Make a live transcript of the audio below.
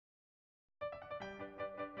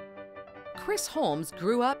Chris Holmes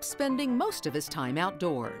grew up spending most of his time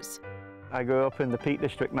outdoors. I grew up in the Peak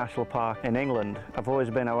District National Park in England. I've always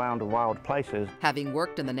been around wild places. Having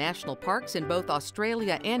worked in the national parks in both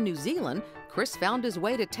Australia and New Zealand, Chris found his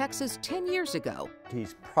way to Texas 10 years ago.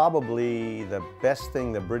 He's probably the best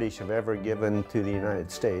thing the British have ever given to the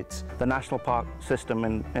United States. The national park system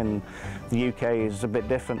in the UK is a bit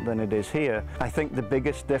different than it is here. I think the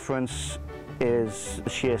biggest difference is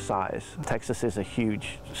sheer size. Texas is a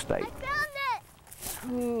huge state.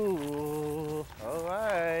 Ooh, all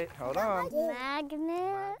right, hold on.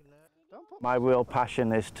 Magnet. My real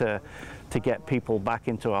passion is to get people back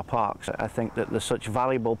into our parks. I think that there's such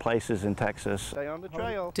valuable places in Texas. Stay on the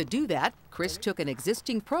trail. To do that, Chris took an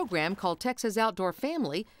existing program called Texas Outdoor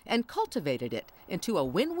Family and cultivated it into a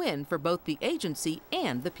win-win for both the agency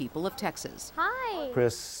and the people of Texas. Hi.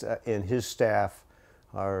 Chris and his staff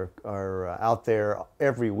are out there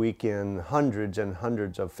every weekend, hundreds and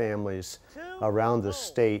hundreds of families around the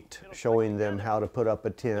state, showing them how to put up a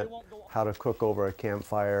tent, how to cook over a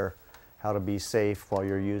campfire, how to be safe while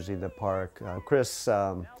you're using the park. Chris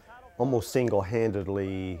almost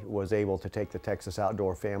single-handedly was able to take the Texas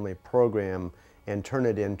Outdoor Family program and turn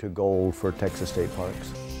it into gold for Texas State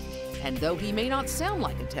Parks. And though he may not sound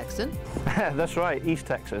like a Texan, That's right, East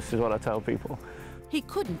Texas is what I tell people. he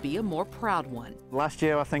couldn't be a more proud one. Last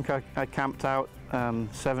year I think I camped out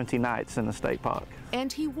 70 nights in the state park.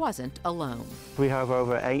 And he wasn't alone. We have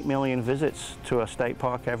over 8 million visits to our state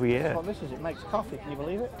park every year. What this is, it makes coffee, can you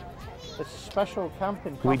believe it? It's special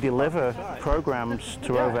camping coffee. We deliver programs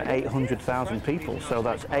to over 800,000 people, so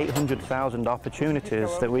that's 800,000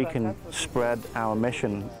 opportunities that we can spread our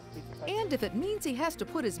mission. And if it means he has to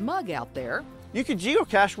put his mug out there, You can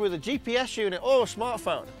geocache with a GPS unit or a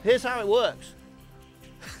smartphone. Here's how it works.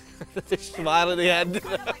 This smile at the end.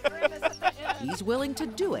 he's willing to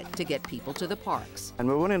do it to get people to the parks. And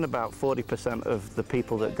we're running about 40% of the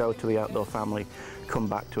people that go to the Outdoor Family come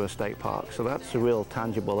back to a state park. So that's a real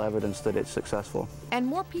tangible evidence that it's successful. And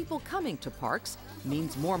more people coming to parks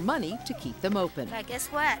means more money to keep them open. But guess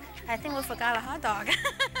what? I think we forgot a hot dog.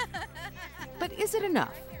 But is it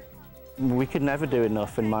enough? We could never do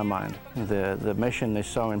enough in my mind. The mission is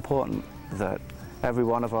so important that every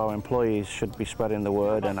one of our employees should be spreading the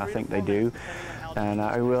word, and I think they do. And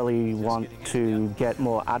I really want to get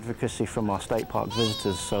more advocacy from our state park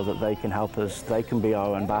visitors so that they can help us, they can be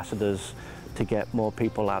our ambassadors to get more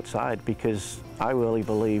people outside, because I really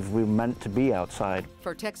believe we're meant to be outside.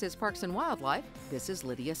 For Texas Parks and Wildlife, this is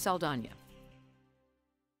Lydia Saldana.